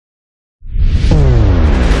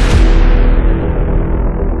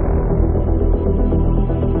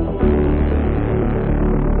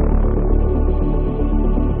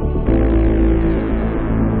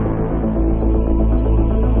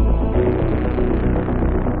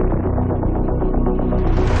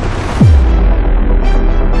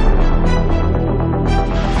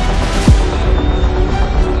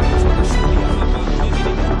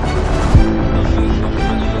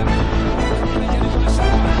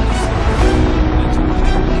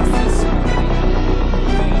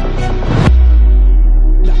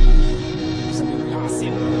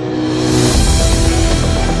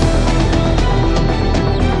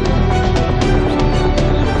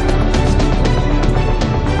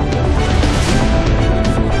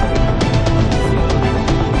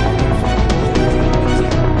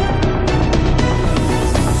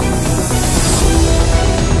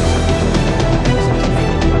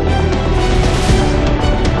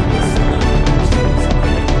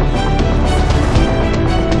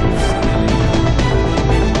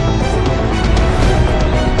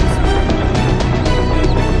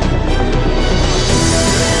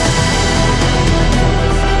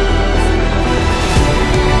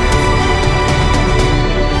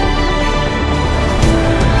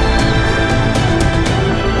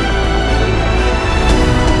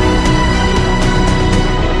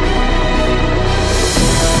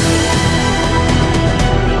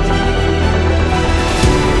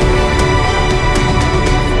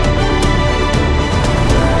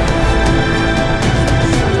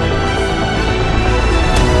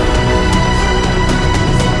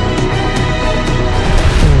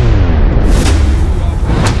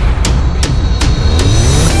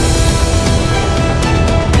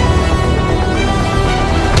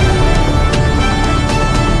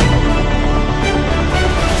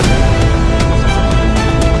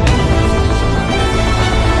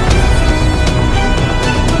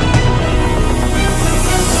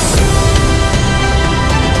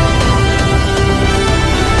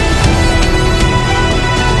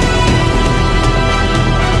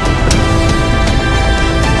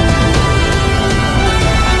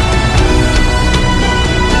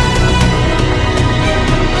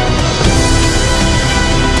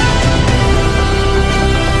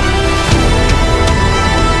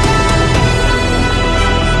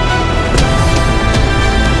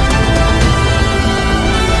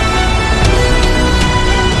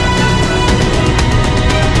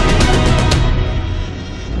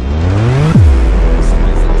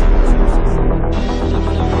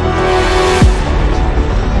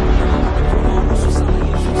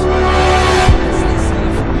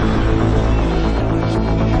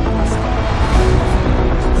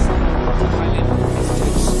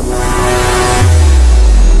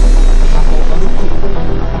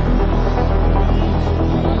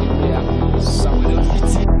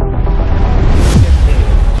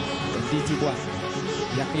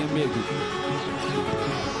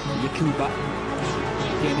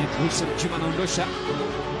Wilson Juma anaondosha.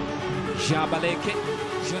 Jabaleke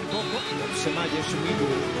John Boko, msemaji Yahya Mbegu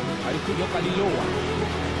alikuja kwa Liloa.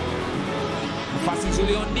 Nafasi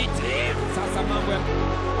nzuri onditi. Sasa mambo ya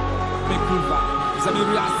Mekuva.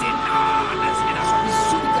 Zamiru Yasin anashinda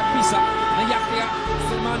vizuri kabisa na Yahya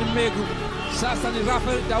Mbegu. Sasa ni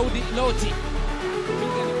Rafael Daudi Loti.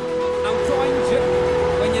 Anatoa nje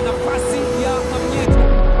kwenye nafasi ya Mamnyeto.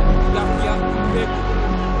 Yahya Mbegu.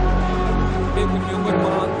 Mbegu miongoni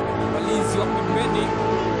mwa walinzi wa pembeni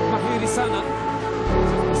mahiri sana.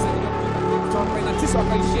 Kutoka ina 9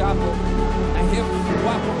 wakaishia hapo. Na hebu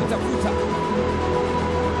wapo kutafuta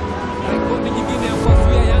rekodi nyingine ya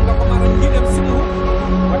kuzuia Yanga kwa mara nyingine msimu huu.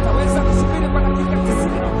 Wataweza kusubiri kwa dakika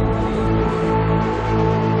 90 na kuangalia.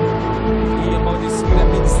 Hii ambayo ni siku ya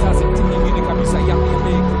Big Stars, timu nyingine kabisa ya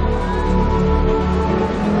Mbegu.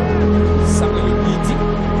 Samuel Biti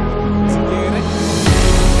Tigere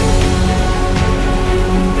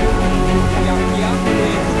Yahya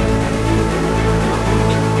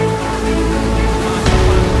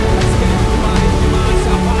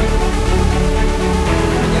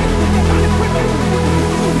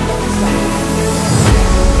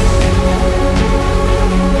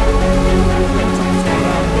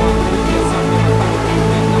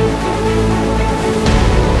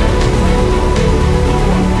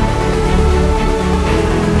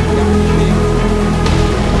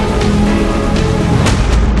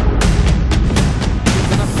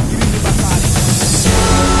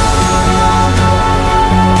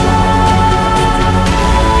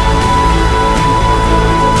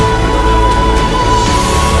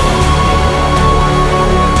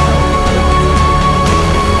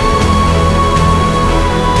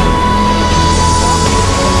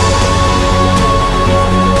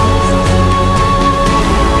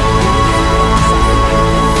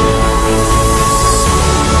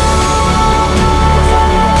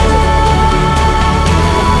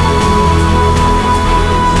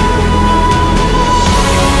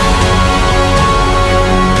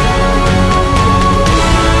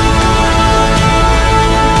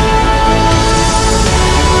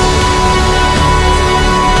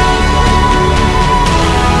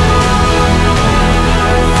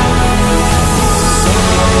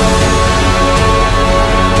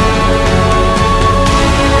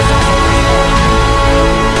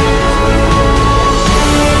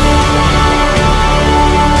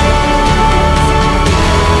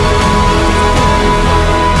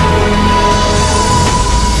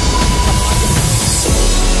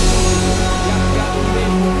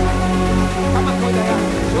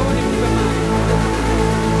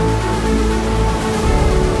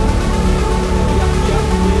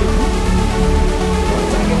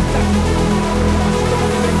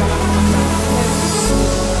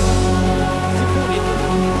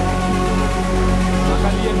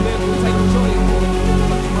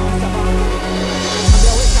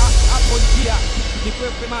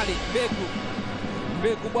Mbegu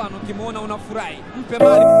Mbegu bwana, ukimuona unafurahi. Mpe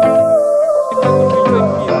mali.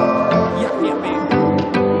 Yahya Mbegu.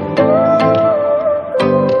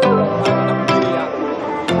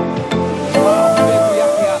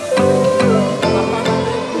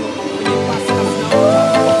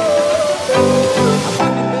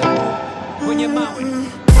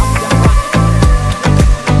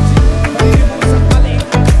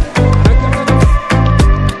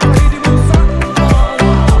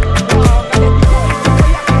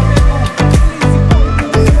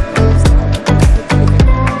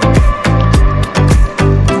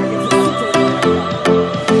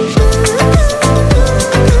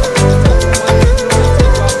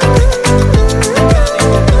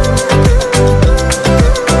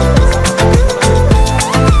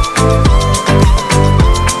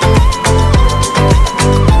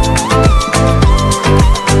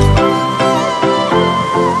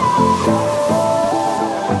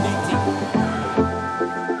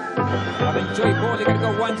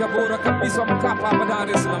 Uwanja bora kabisa wa Mkapa hapa Dar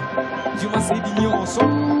es Salaam. Juma Saidi Nyoso,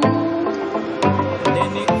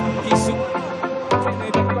 Leni Kisu,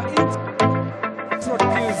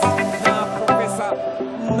 introduce na Profesa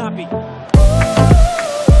Nabi.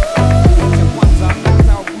 Kwanza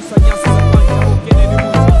nataka kusanya sasa uwanja wa Kennedy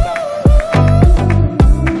Musonda.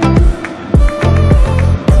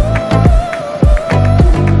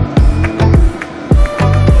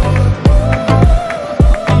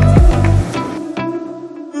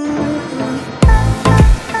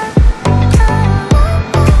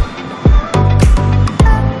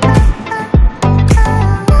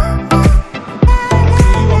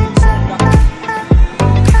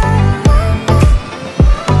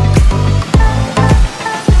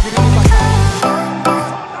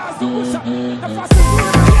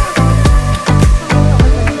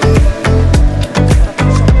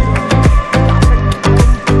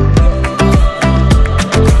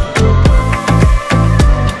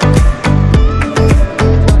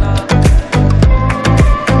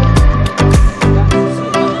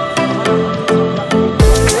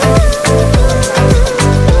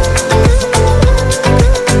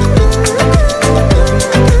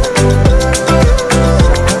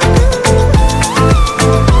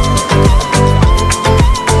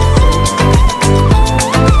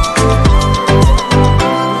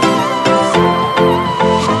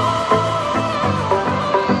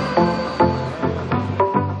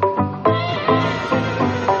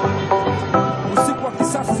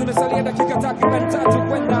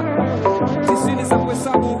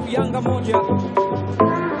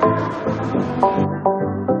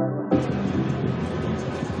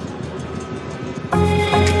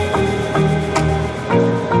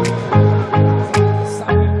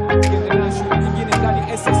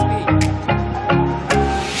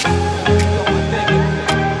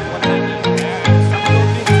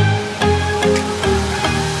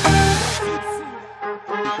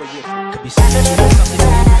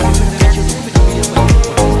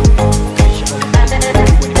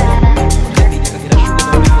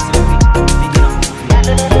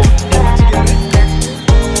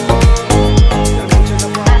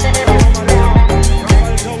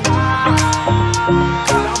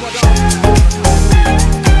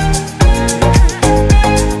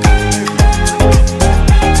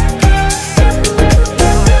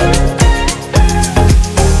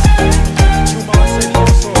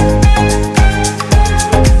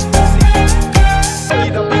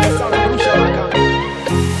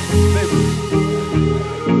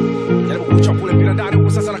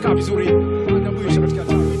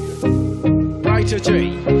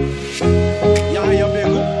 Yahya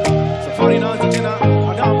Mbegu, safari inaanza tena.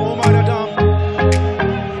 Adam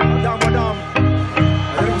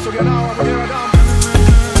ajaribu kusogea nao, Adam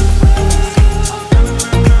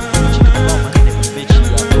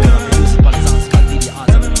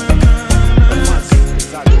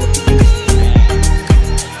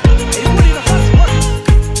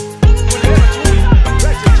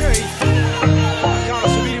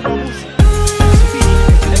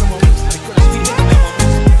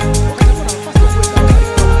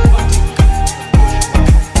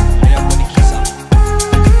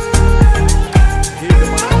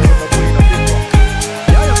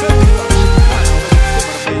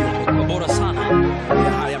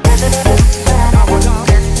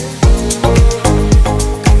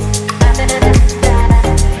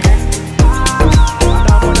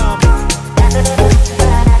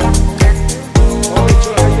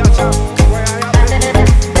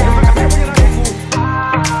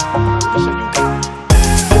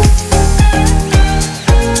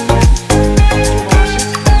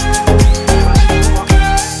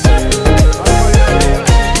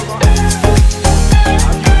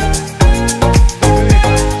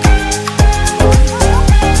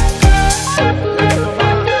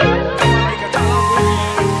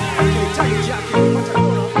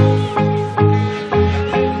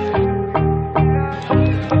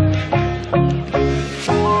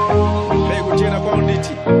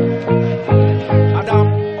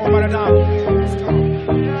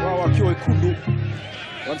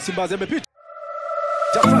Msimbazi amepita.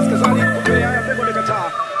 Jafras Kazali kumbe Yahya Mbegu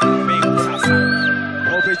amekataa. Mbegu sasa.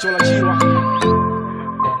 Ope chola chiwa.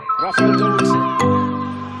 Rafael Daud.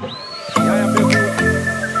 Yahya Mbegu.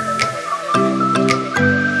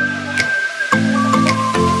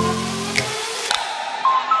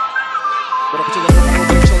 Bora kucheza kwa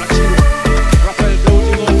Ope chola chiwa. Rafael Daud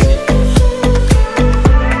ngoti.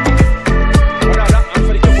 Wadada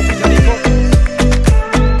anafanikiwa kupita ndipo.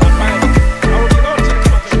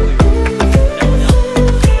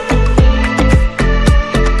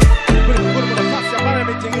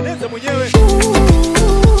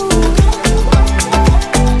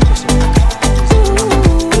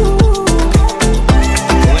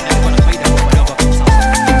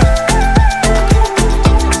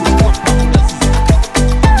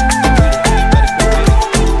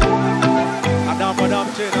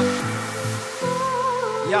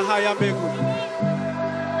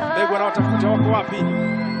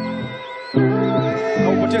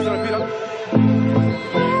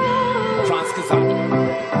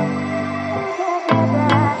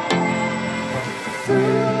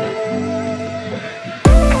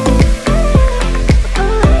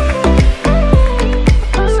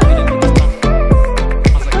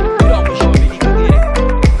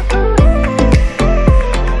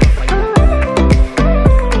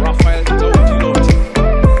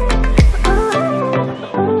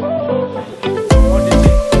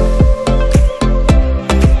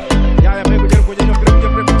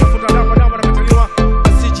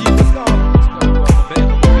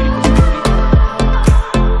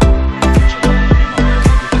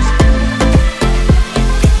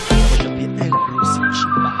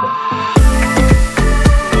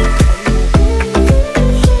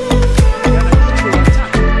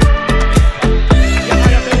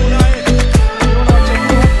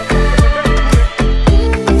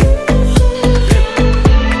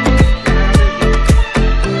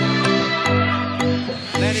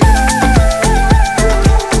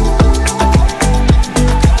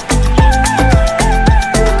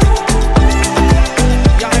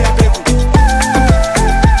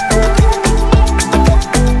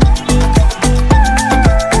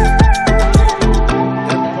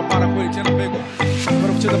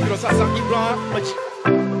 Ibrahim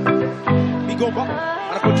Migomba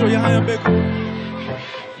anakontrol Yahya Mbegu.